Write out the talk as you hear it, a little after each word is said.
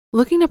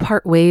Looking to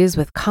part ways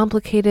with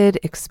complicated,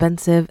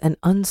 expensive, and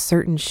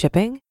uncertain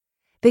shipping?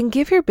 Then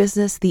give your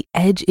business the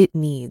edge it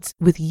needs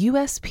with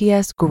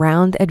USPS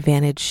Ground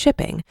Advantage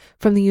shipping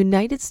from the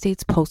United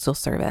States Postal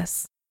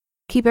Service.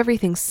 Keep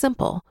everything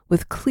simple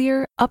with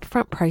clear,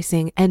 upfront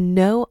pricing and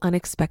no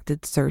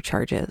unexpected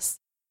surcharges.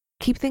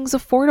 Keep things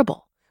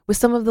affordable with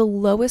some of the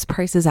lowest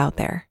prices out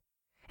there.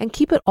 And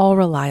keep it all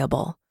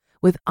reliable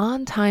with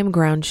on-time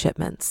ground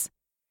shipments.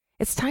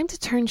 It's time to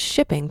turn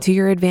shipping to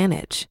your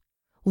advantage.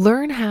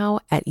 Learn how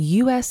at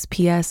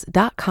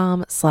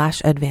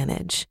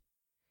USPS.com/advantage.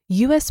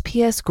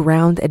 USPS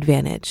Ground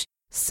Advantage.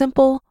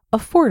 Simple,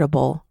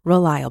 affordable,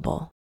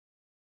 reliable.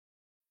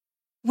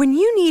 When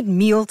you need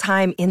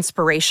mealtime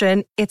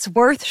inspiration, it's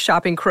worth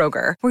shopping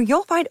Kroger, where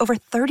you'll find over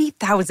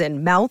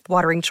 30,000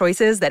 mouth-watering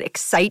choices that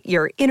excite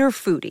your inner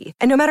foodie.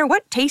 And no matter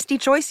what tasty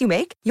choice you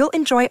make, you'll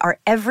enjoy our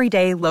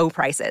everyday low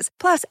prices,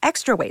 plus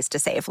extra ways to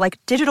save, like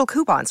digital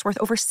coupons worth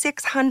over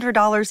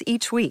 $600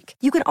 each week.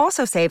 You can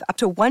also save up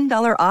to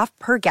 $1 off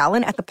per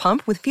gallon at the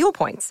pump with fuel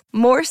points.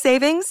 More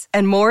savings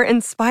and more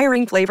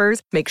inspiring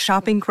flavors make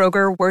shopping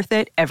Kroger worth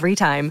it every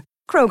time.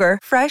 Kroger,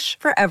 fresh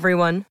for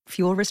everyone.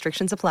 Fuel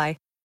restrictions apply.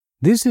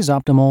 This is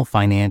Optimal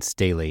Finance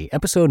Daily,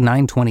 episode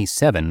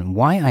 927,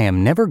 Why I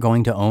Am Never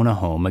Going to Own a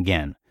Home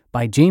Again,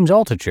 by James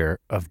Altucher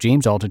of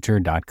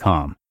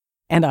jamesaltucher.com.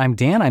 And I'm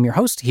Dan. I'm your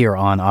host here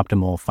on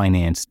Optimal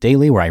Finance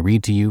Daily, where I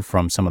read to you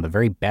from some of the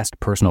very best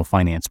personal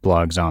finance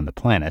blogs on the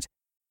planet.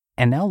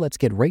 And now let's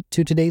get right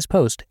to today's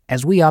post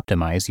as we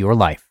optimize your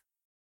life.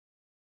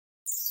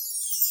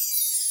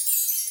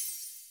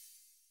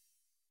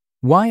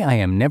 Why I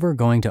Am Never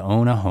Going to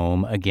Own a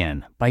Home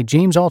Again, by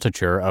James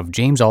Altucher of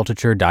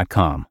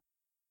jamesaltucher.com.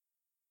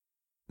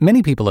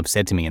 Many people have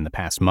said to me in the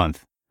past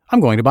month,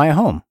 I'm going to buy a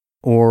home.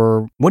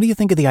 Or, what do you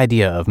think of the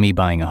idea of me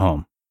buying a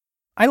home?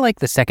 I like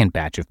the second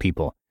batch of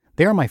people.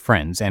 They are my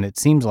friends, and it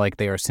seems like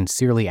they are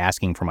sincerely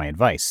asking for my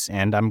advice,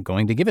 and I'm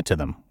going to give it to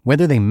them,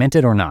 whether they meant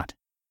it or not.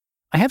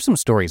 I have some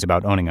stories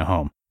about owning a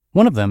home.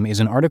 One of them is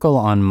an article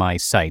on my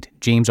site,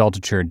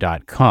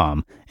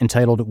 jamesaltucher.com,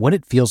 entitled What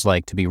It Feels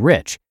Like to Be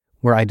Rich,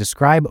 where I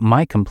describe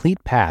my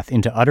complete path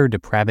into utter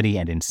depravity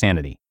and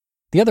insanity.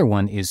 The other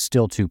one is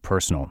still too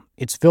personal.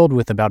 It's filled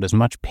with about as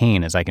much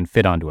pain as I can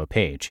fit onto a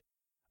page.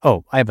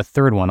 Oh, I have a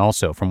third one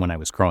also from when I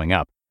was growing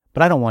up,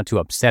 but I don't want to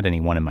upset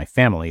anyone in my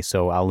family,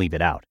 so I'll leave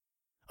it out.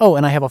 Oh,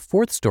 and I have a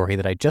fourth story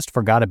that I just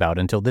forgot about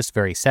until this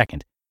very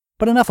second.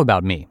 But enough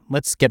about me.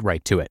 Let's get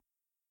right to it.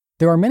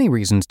 There are many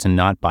reasons to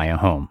not buy a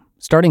home,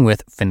 starting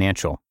with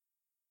financial.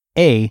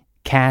 A,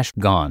 cash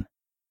gone.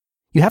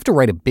 You have to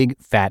write a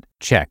big, fat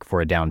check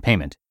for a down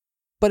payment.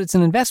 But it's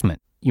an investment,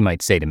 you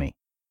might say to me.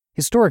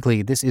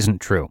 Historically, this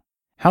isn't true.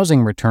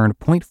 Housing returned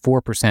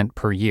 0.4%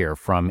 per year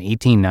from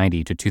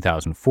 1890 to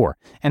 2004,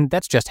 and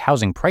that's just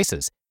housing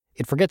prices.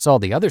 It forgets all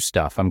the other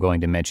stuff I'm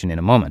going to mention in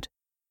a moment.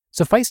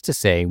 Suffice to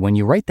say, when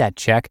you write that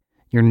check,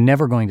 you're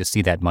never going to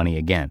see that money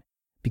again,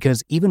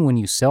 because even when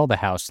you sell the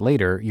house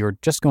later, you're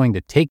just going to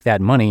take that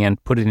money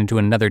and put it into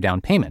another down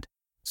payment.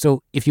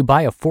 So if you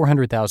buy a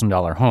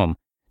 $400,000 home,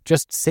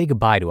 just say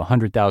goodbye to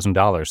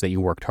 $100,000 that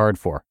you worked hard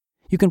for.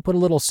 You can put a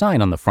little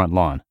sign on the front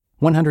lawn.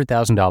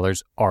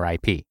 $100,000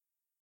 RIP.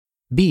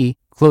 B,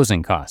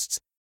 closing costs.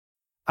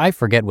 I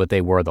forget what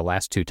they were the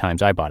last two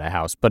times I bought a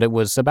house, but it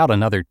was about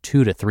another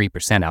 2 to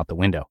 3% out the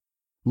window.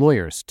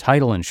 Lawyers,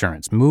 title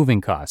insurance,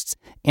 moving costs,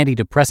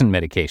 antidepressant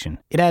medication.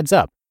 It adds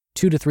up,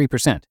 2 to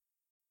 3%.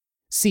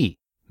 C,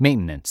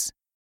 maintenance.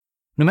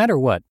 No matter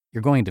what,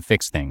 you're going to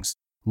fix things.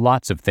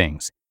 Lots of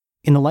things.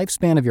 In the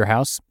lifespan of your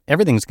house,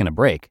 everything's going to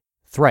break.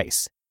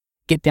 Thrice.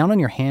 Get down on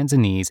your hands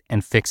and knees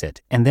and fix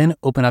it, and then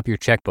open up your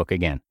checkbook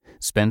again.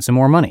 Spend some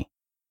more money.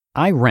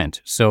 I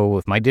rent, so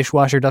if my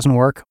dishwasher doesn't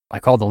work, I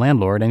call the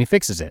landlord and he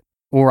fixes it.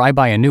 Or I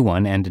buy a new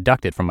one and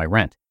deduct it from my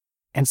rent.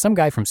 And some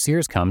guy from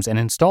Sears comes and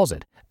installs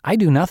it. I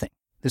do nothing.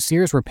 The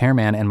Sears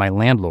repairman and my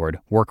landlord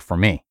work for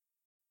me.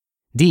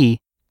 D,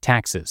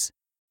 taxes.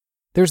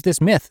 There's this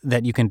myth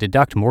that you can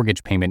deduct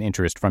mortgage payment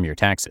interest from your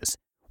taxes.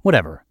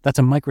 Whatever, that's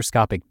a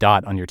microscopic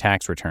dot on your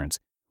tax returns.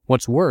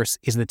 What's worse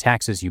is the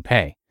taxes you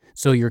pay,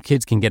 so your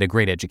kids can get a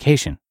great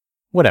education.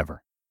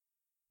 Whatever.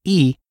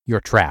 E, you're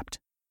trapped.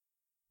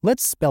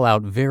 Let's spell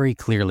out very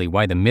clearly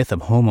why the myth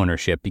of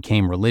homeownership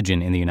became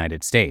religion in the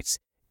United States.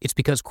 It's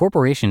because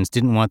corporations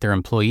didn't want their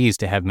employees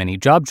to have many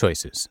job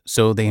choices,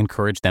 so they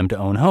encouraged them to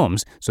own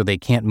homes so they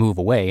can't move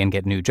away and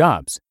get new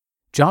jobs.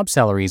 Job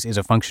salaries is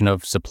a function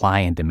of supply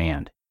and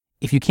demand.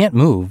 If you can't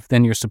move,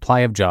 then your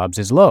supply of jobs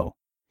is low.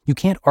 You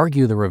can't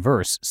argue the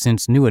reverse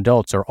since new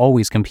adults are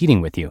always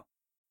competing with you.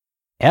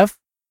 F,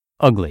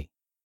 ugly.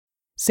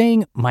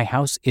 Saying, my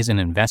house is an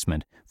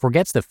investment,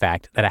 forgets the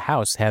fact that a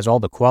house has all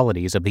the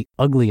qualities of the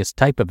ugliest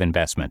type of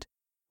investment.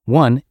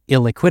 1,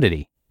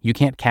 illiquidity. You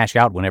can't cash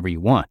out whenever you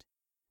want.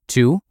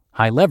 2,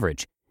 high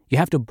leverage. You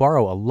have to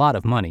borrow a lot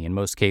of money in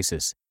most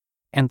cases.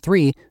 And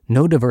 3,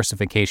 no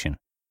diversification.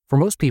 For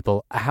most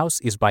people, a house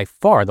is by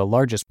far the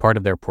largest part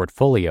of their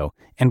portfolio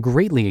and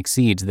greatly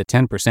exceeds the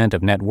 10%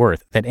 of net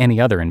worth that any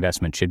other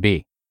investment should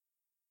be.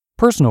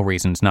 Personal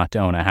reasons not to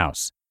own a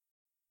house.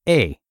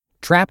 A,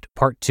 Trapped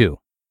Part 2.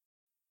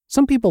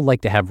 Some people like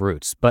to have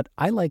roots, but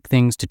I like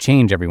things to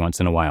change every once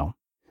in a while.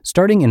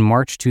 Starting in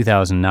March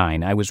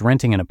 2009, I was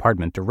renting an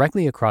apartment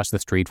directly across the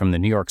street from the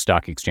New York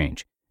Stock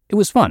Exchange. It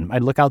was fun.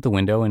 I'd look out the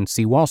window and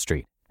see Wall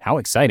Street. How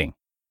exciting.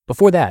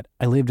 Before that,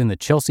 I lived in the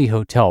Chelsea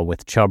Hotel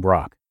with Chubb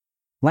Rock.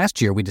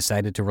 Last year, we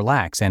decided to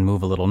relax and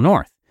move a little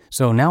north,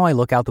 so now I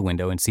look out the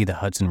window and see the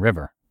Hudson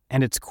River.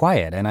 And it's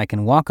quiet, and I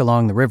can walk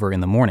along the river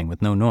in the morning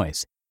with no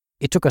noise.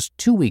 It took us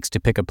 2 weeks to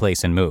pick a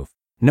place and move.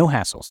 No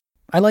hassles.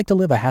 I like to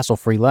live a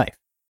hassle-free life.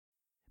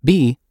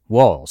 B.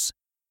 Walls.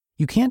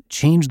 You can't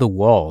change the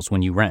walls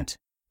when you rent.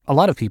 A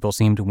lot of people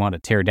seem to want to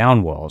tear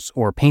down walls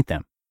or paint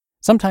them.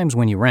 Sometimes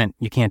when you rent,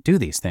 you can't do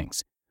these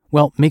things.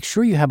 Well, make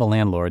sure you have a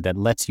landlord that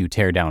lets you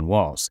tear down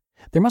walls.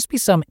 There must be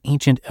some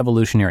ancient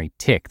evolutionary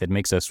tick that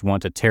makes us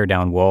want to tear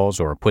down walls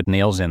or put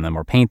nails in them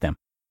or paint them.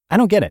 I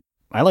don't get it.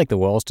 I like the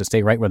walls to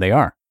stay right where they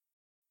are.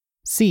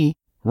 C.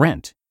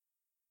 Rent.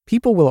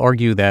 People will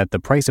argue that the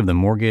price of the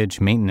mortgage,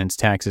 maintenance,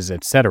 taxes,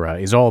 etc.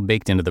 is all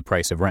baked into the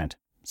price of rent.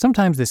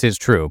 Sometimes this is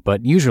true,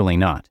 but usually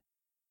not.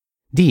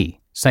 D.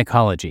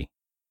 Psychology.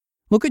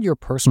 Look at your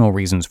personal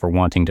reasons for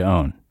wanting to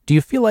own. Do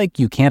you feel like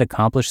you can't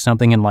accomplish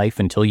something in life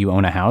until you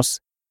own a house?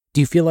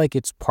 Do you feel like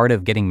it's part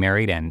of getting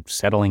married and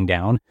settling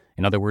down?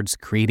 In other words,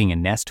 creating a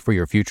nest for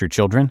your future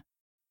children?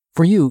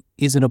 For you,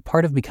 is it a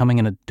part of becoming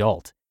an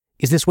adult?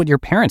 Is this what your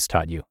parents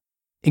taught you?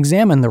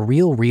 Examine the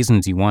real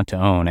reasons you want to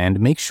own and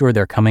make sure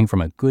they're coming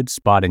from a good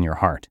spot in your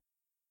heart.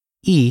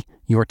 E.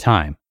 Your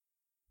time.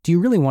 Do you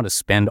really want to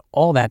spend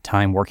all that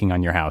time working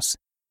on your house?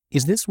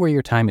 Is this where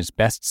your time is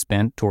best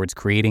spent towards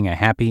creating a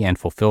happy and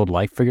fulfilled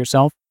life for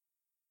yourself?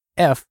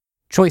 F.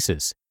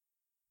 Choices.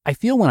 I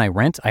feel when I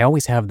rent, I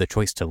always have the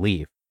choice to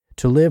leave,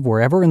 to live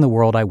wherever in the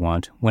world I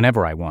want,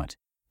 whenever I want.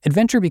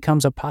 Adventure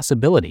becomes a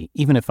possibility,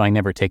 even if I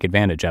never take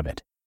advantage of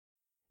it.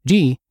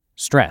 G.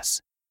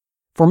 Stress.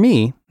 For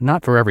me,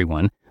 not for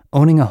everyone,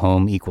 owning a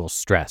home equals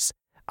stress.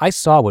 I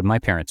saw what my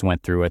parents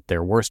went through at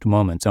their worst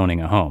moments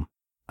owning a home.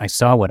 I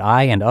saw what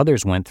I and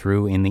others went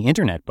through in the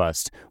internet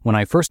bust when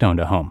I first owned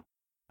a home.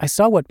 I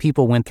saw what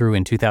people went through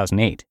in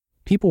 2008.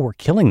 People were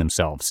killing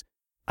themselves.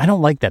 I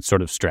don't like that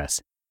sort of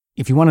stress.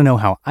 If you want to know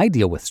how I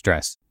deal with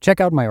stress, check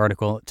out my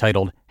article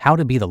titled How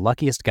to Be the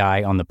Luckiest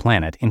Guy on the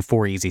Planet in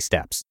 4 Easy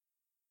Steps.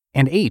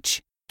 And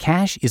H.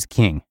 Cash is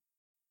king.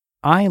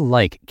 I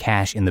like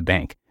cash in the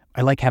bank.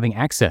 I like having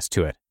access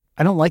to it.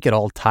 I don't like it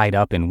all tied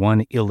up in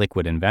one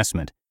illiquid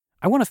investment.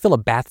 I want to fill a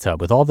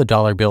bathtub with all the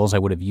dollar bills I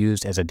would have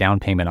used as a down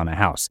payment on a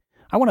house.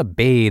 I want to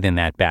bathe in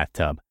that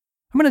bathtub.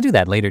 I'm going to do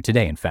that later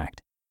today, in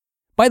fact.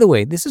 By the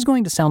way, this is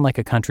going to sound like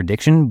a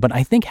contradiction, but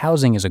I think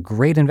housing is a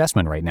great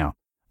investment right now.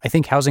 I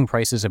think housing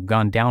prices have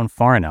gone down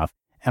far enough,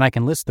 and I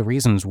can list the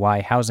reasons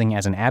why housing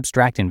as an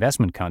abstract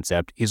investment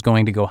concept is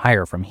going to go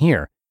higher from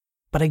here.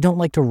 But I don't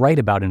like to write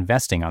about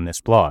investing on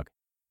this blog.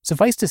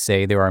 Suffice to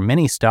say, there are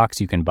many stocks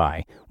you can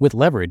buy, with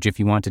leverage if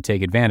you want to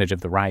take advantage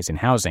of the rise in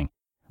housing.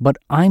 But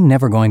I'm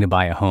never going to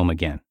buy a home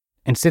again,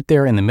 and sit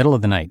there in the middle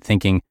of the night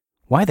thinking,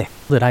 why the hell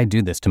did I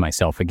do this to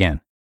myself again?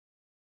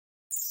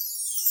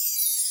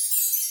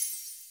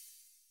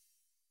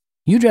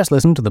 You just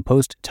listened to the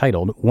post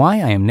titled,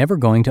 Why I Am Never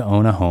Going to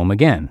Own a Home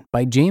Again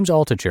by James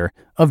Altucher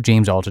of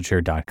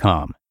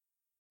JamesAltucher.com.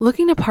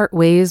 Looking to part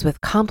ways with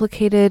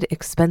complicated,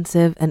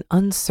 expensive, and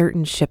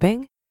uncertain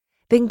shipping?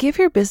 Then give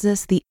your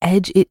business the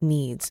edge it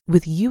needs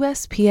with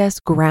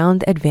USPS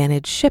Ground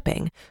Advantage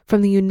shipping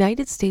from the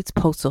United States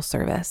Postal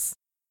Service.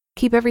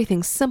 Keep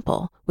everything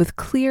simple with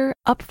clear,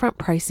 upfront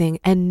pricing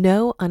and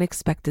no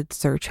unexpected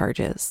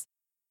surcharges.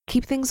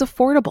 Keep things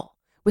affordable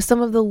with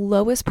some of the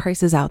lowest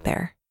prices out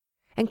there.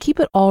 And keep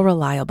it all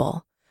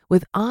reliable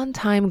with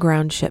on-time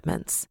ground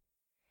shipments.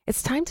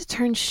 It's time to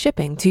turn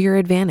shipping to your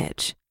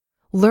advantage.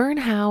 Learn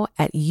how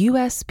at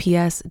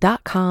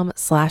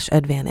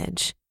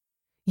USPS.com/advantage.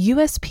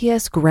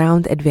 USPS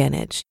Ground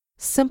Advantage.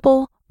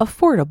 Simple,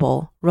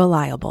 affordable,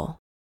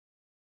 reliable.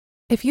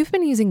 If you've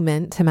been using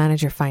Mint to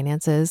manage your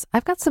finances,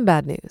 I've got some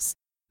bad news.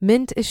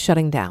 Mint is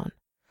shutting down.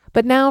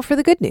 But now for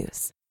the good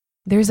news.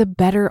 There's a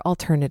better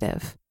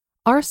alternative.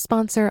 Our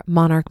sponsor,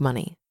 Monarch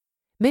Money.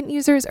 Mint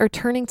users are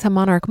turning to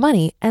Monarch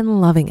Money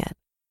and loving it.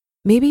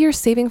 Maybe you're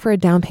saving for a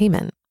down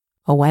payment,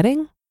 a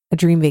wedding, a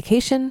dream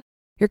vacation,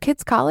 your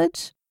kid's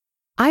college.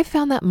 I've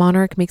found that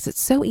Monarch makes it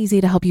so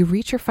easy to help you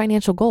reach your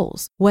financial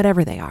goals,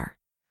 whatever they are.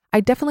 I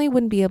definitely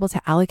wouldn't be able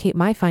to allocate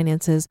my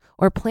finances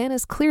or plan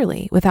as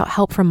clearly without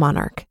help from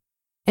Monarch.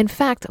 In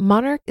fact,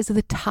 Monarch is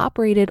the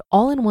top-rated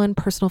all-in-one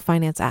personal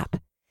finance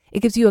app. It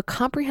gives you a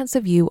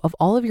comprehensive view of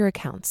all of your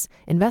accounts,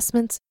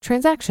 investments,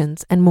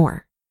 transactions, and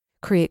more.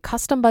 Create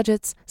custom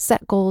budgets,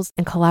 set goals,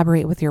 and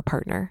collaborate with your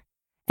partner.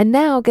 And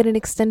now get an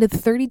extended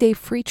 30-day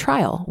free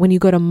trial when you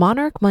go to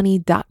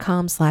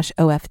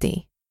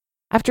monarchmoney.com/OFD.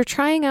 After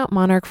trying out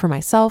Monarch for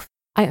myself,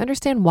 I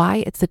understand why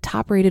it's the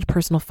top-rated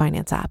personal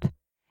finance app.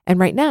 And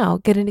right now,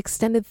 get an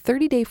extended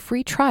 30-day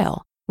free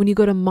trial when you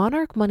go to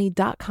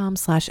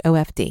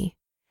monarchmoney.com/OFD.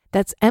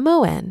 That's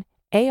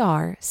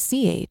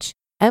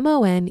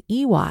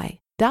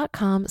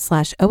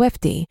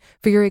monarchmoney.com/OFD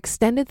for your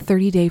extended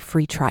 30-day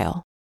free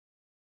trial.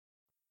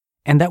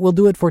 And that will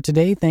do it for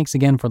today. Thanks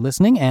again for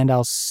listening, and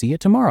I'll see you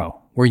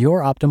tomorrow, where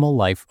your optimal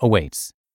life awaits.